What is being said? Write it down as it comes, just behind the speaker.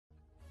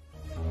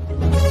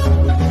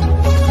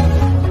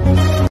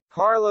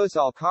Carlos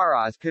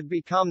Alcaraz could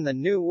become the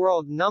new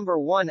world number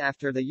one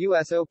after the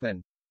U.S.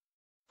 Open.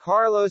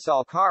 Carlos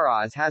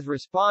Alcaraz has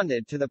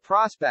responded to the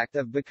prospect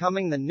of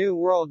becoming the new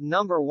world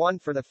number one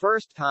for the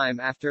first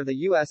time after the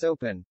U.S.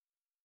 Open.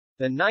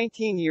 The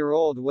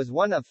 19-year-old was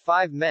one of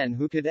 5 men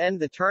who could end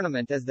the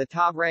tournament as the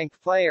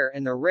top-ranked player,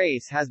 and the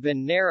race has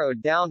been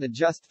narrowed down to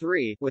just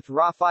 3, with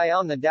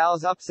Rafael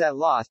Nadal's upset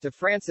loss to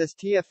Frances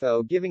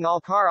Tiafoe giving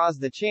Alcaraz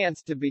the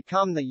chance to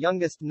become the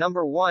youngest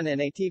number one in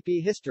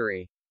ATP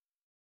history.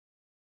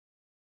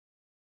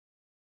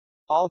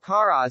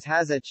 Alcaraz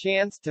has a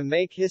chance to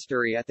make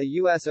history at the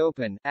U.S.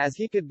 Open, as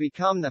he could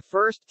become the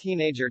first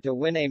teenager to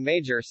win a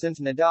major since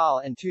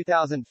Nadal in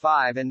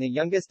 2005 and the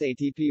youngest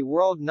ATP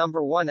world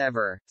number one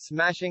ever,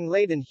 smashing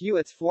Lleyton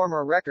Hewitt's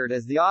former record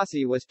as the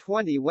Aussie was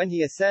 20 when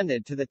he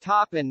ascended to the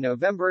top in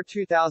November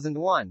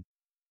 2001.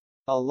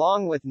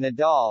 Along with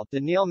Nadal,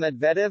 Daniil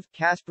Medvedev,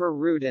 Casper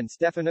Ruud and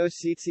Stefanos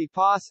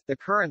Tsitsipas, the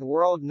current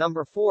world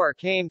number 4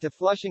 came to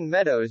Flushing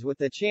Meadows with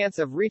the chance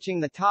of reaching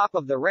the top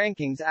of the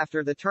rankings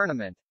after the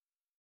tournament.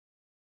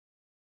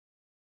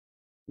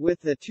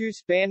 With the 2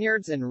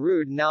 Spaniards and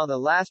Ruud now the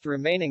last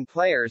remaining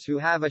players who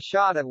have a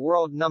shot at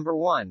world number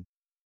 1.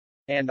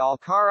 And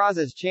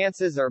Alcaraz's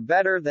chances are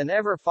better than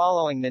ever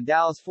following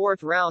Nadal's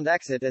 4th-round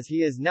exit, as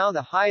he is now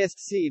the highest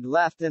seed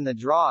left in the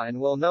draw and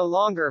will no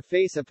longer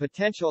face a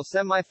potential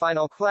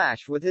semi-final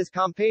clash with his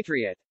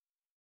compatriot.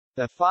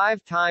 The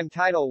 5-time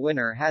title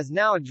winner has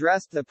now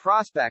addressed the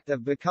prospect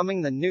of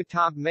becoming the new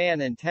top man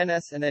in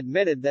tennis and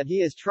admitted that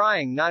he is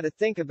trying not to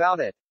think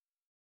about it.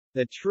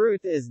 "The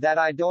truth is that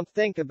I don't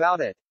think about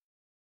it,"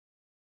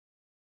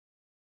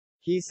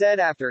 he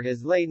said after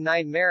his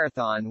late-night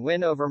marathon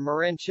win over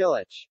Marin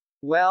Cilic.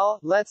 "Well,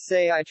 let's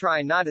say I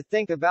try not to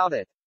think about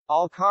it."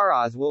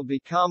 Alcaraz will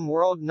become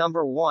world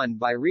number 1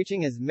 by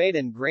reaching his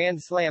maiden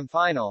Grand Slam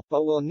final,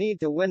 but will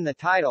need to win the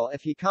title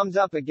if he comes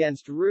up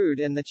against Ruud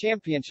in the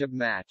championship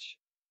match.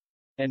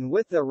 And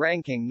with the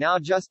ranking now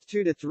just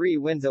 2 to 3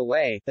 wins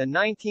away, the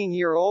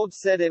 19-year-old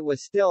said it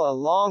was still a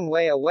long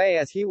way away,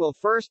 as he will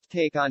first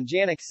take on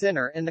Jannik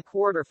Sinner in the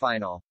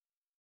quarterfinal.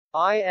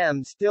 "I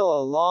am still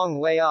a long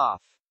way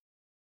off.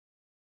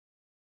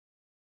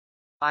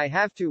 I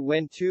have to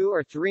win 2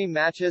 or 3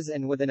 matches,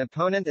 and with an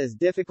opponent as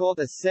difficult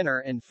as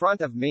Sinner in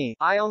front of me,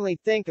 I only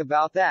think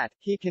about that,"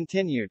 he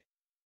continued.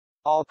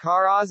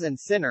 Alcaraz and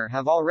Sinner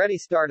have already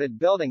started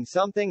building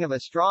something of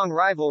a strong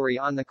rivalry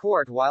on the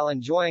court while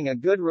enjoying a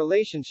good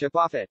relationship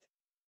off it.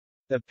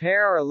 The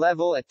pair are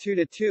level at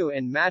 2-2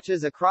 in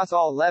matches across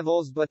all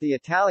levels, but the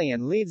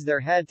Italian leads their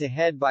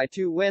head-to-head by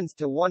 2 wins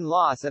to 1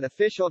 loss at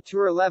official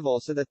tour level,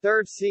 so the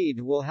 3rd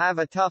seed will have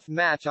a tough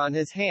match on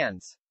his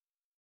hands.